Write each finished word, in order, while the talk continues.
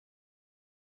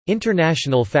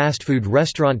International fast food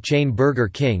restaurant chain Burger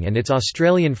King and its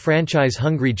Australian franchise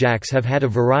Hungry Jack's have had a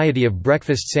variety of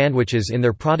breakfast sandwiches in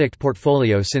their product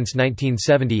portfolio since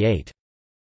 1978.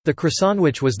 The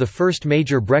Croissan'Wich was the first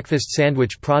major breakfast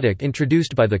sandwich product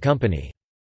introduced by the company.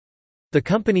 The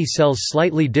company sells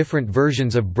slightly different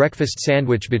versions of breakfast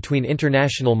sandwich between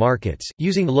international markets,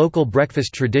 using local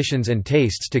breakfast traditions and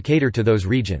tastes to cater to those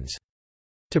regions.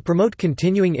 To promote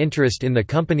continuing interest in the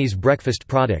company's breakfast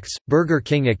products, Burger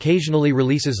King occasionally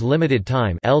releases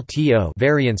limited-time (LTO)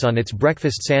 variants on its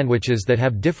breakfast sandwiches that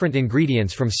have different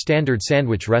ingredients from standard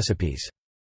sandwich recipes.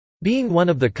 Being one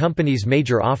of the company's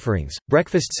major offerings,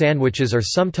 breakfast sandwiches are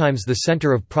sometimes the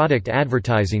center of product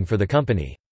advertising for the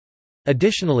company.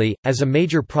 Additionally, as a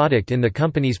major product in the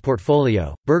company's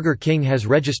portfolio, Burger King has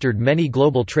registered many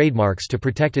global trademarks to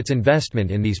protect its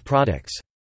investment in these products.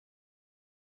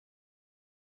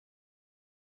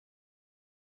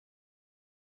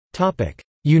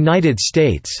 United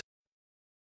States.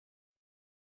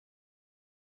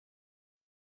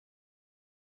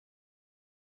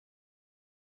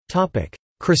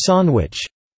 Croissan'Wich.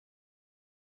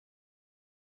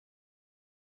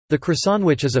 The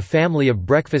Croissan'Wich is a family of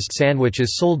breakfast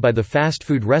sandwiches sold by the fast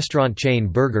food restaurant chain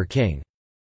Burger King.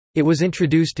 It was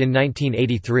introduced in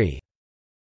 1983.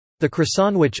 The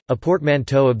Croissan'Wich, a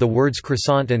portmanteau of the words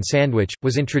croissant and sandwich,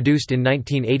 was introduced in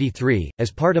 1983,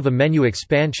 as part of a menu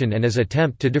expansion and as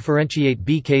attempt to differentiate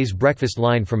BK's breakfast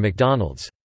line from McDonald's.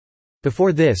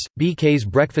 Before this, BK's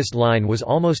breakfast line was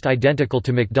almost identical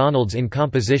to McDonald's in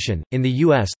composition. In the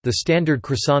U.S., the standard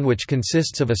Croissan'Wich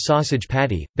consists of a sausage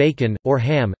patty, bacon, or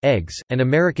ham, eggs, and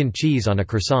American cheese on a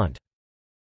croissant.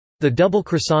 The double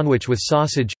Croissan'Wich with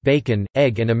sausage, bacon,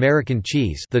 egg and American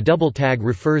cheese, the double tag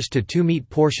refers to 2 meat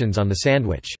portions on the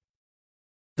sandwich.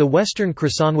 The Western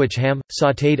Croissan'Wich ham,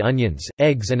 sautéed onions,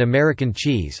 eggs and American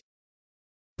cheese.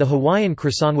 The Hawaiian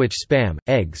Croissan'Wich spam,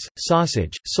 eggs,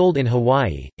 sausage, sold in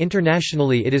Hawaii.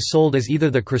 Internationally it is sold as either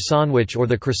the Croissan'Wich or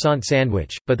the croissant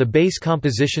sandwich, but the base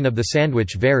composition of the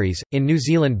sandwich varies. In New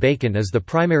Zealand bacon is the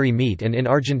primary meat and in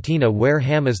Argentina where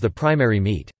ham is the primary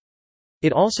meat.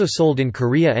 It also sold in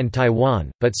Korea and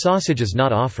Taiwan, but sausage is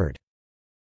not offered.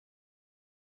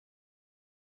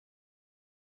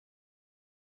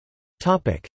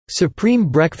 Supreme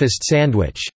breakfast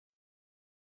sandwich.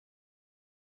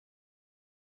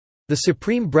 The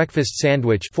Supreme breakfast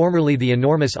sandwich, formerly the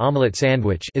enormous omelet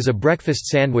sandwich, is a breakfast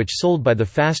sandwich sold by the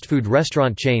fast food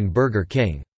restaurant chain Burger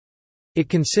King. It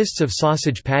consists of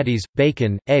sausage patties,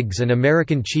 bacon, eggs and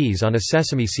American cheese on a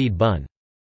sesame seed bun.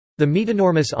 The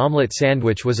Meat-enormous omelette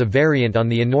sandwich was a variant on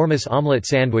the enormous omelette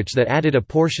sandwich that added a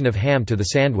portion of ham to the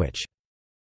sandwich.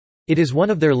 It is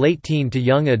one of their late-teen to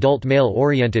young adult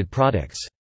male-oriented products.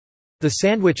 The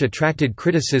sandwich attracted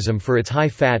criticism for its high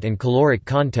fat and caloric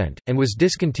content, and was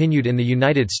discontinued in the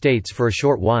United States for a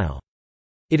short while.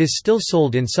 It is still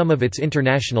sold in some of its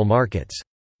international markets.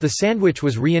 The sandwich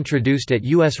was reintroduced at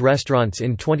U.S. restaurants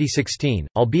in 2016,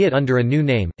 albeit under a new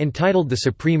name, entitled the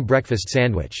Supreme Breakfast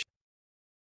Sandwich.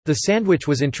 The sandwich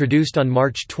was introduced on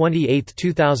March 28,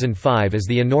 2005 as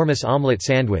the enormous omelette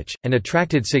sandwich, and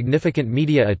attracted significant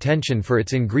media attention for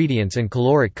its ingredients and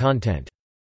caloric content.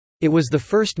 It was the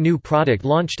first new product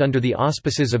launched under the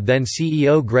auspices of then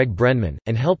CEO Greg Brenman,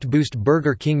 and helped boost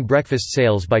Burger King breakfast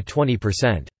sales by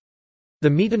 20%. The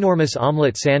Meat-enormous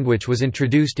omelette sandwich was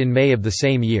introduced in May of the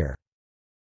same year.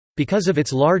 Because of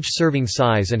its large serving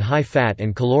size and high fat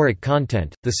and caloric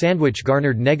content, the sandwich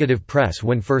garnered negative press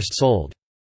when first sold.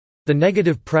 The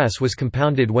negative press was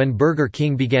compounded when Burger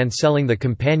King began selling the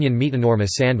companion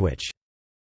Meat-enormous sandwich.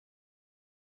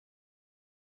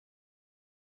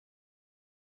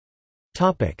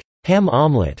 Ham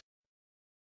omelette.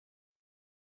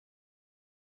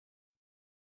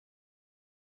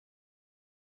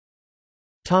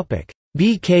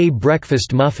 BK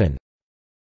Breakfast Muffin.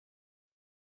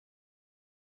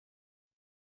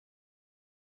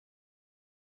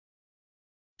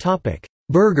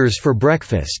 Burgers for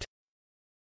breakfast.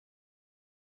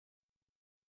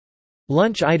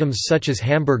 Lunch items such as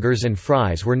hamburgers and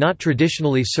fries were not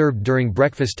traditionally served during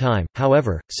breakfast time,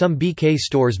 however, some BK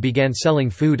stores began selling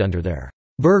food under their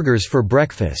 "Burgers for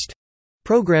Breakfast"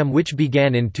 program, which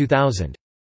began in 2000.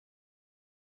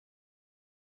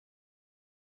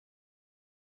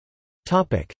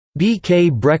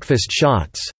 BK Breakfast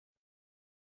Shots.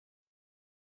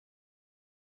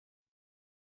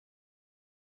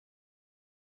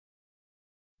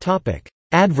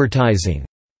 Advertising.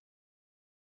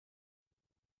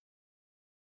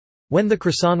 When the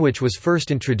Croissan'Wich was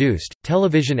first introduced,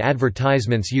 television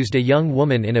advertisements used a young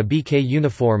woman in a BK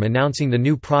uniform announcing the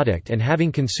new product and having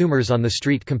consumers on the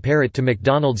street compare it to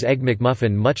McDonald's Egg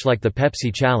McMuffin, much like the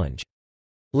Pepsi challenge.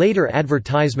 Later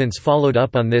advertisements followed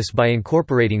up on this by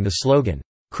incorporating the slogan,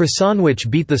 "Croissan'Wich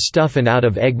beat the stuffin' out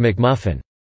of Egg McMuffin."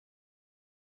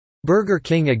 Burger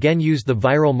King again used the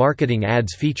viral marketing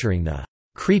ads featuring the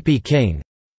 "Creepy King,"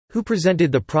 who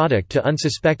presented the product to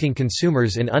unsuspecting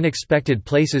consumers in unexpected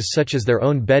places such as their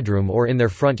own bedroom or in their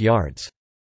front yards.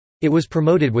 It was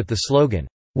promoted with the slogan,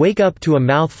 "Wake up to a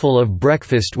mouthful of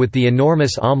breakfast with the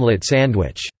enormous omelet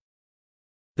sandwich."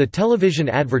 The television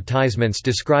advertisements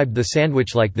described the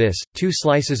sandwich like this: 2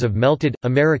 slices of melted,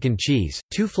 American cheese,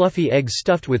 2 fluffy eggs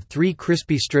stuffed with 3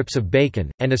 crispy strips of bacon,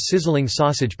 and a sizzling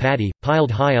sausage patty,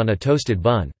 piled high on a toasted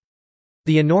bun.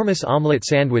 The enormous omelet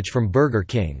sandwich from Burger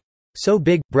King. So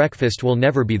big, breakfast will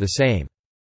never be the same.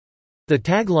 The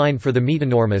tagline for the meat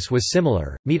enormous was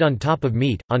similar, meat on top of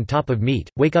meat,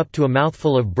 wake up to a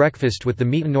mouthful of breakfast with the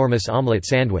meat enormous omelet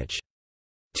sandwich.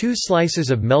 2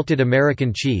 slices of melted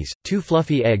American cheese, 2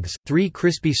 fluffy eggs, 3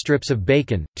 crispy strips of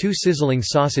bacon, 2 sizzling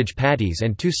sausage patties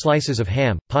and 2 slices of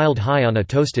ham, piled high on a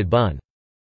toasted bun.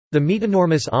 The meat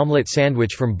enormous omelet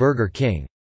sandwich from Burger King.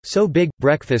 So big,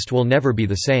 breakfast will never be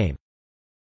the same.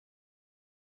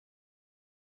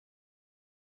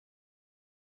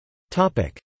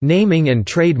 Naming and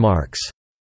trademarks.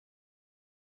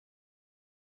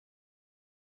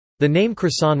 The name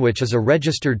Croissan'Wich is a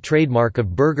registered trademark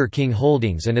of Burger King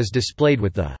Holdings and is displayed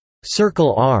with the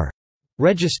circle R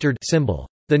registered symbol.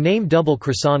 The name Double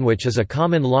Croissan'Wich is a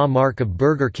common law mark of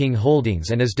Burger King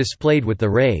Holdings and is displayed with the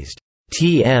raised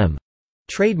TM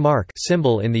trademark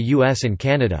symbol in the US and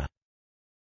Canada.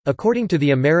 According to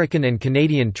the American and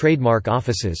Canadian trademark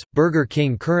offices, Burger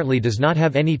King currently does not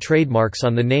have any trademarks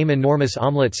on the name Enormous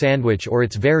Omelette Sandwich or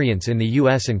its variants in the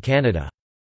US and Canada.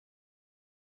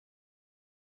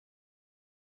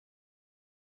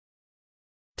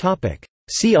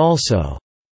 See also: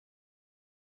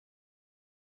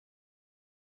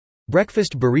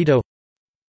 Breakfast burrito,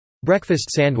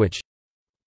 Breakfast sandwich,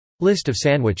 List of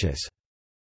sandwiches.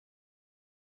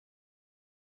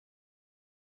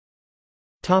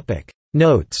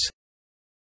 Notes.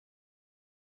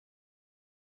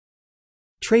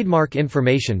 Trademark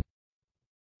information.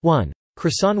 1.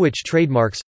 Croissan'Wich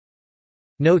trademarks.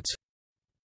 Notes.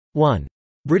 1.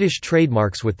 British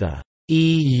trademarks with the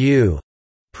EU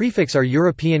prefix are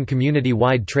European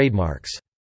community-wide trademarks.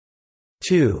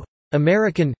 2.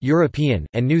 American, European,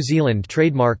 and New Zealand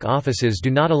trademark offices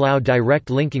do not allow direct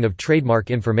linking of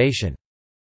trademark information.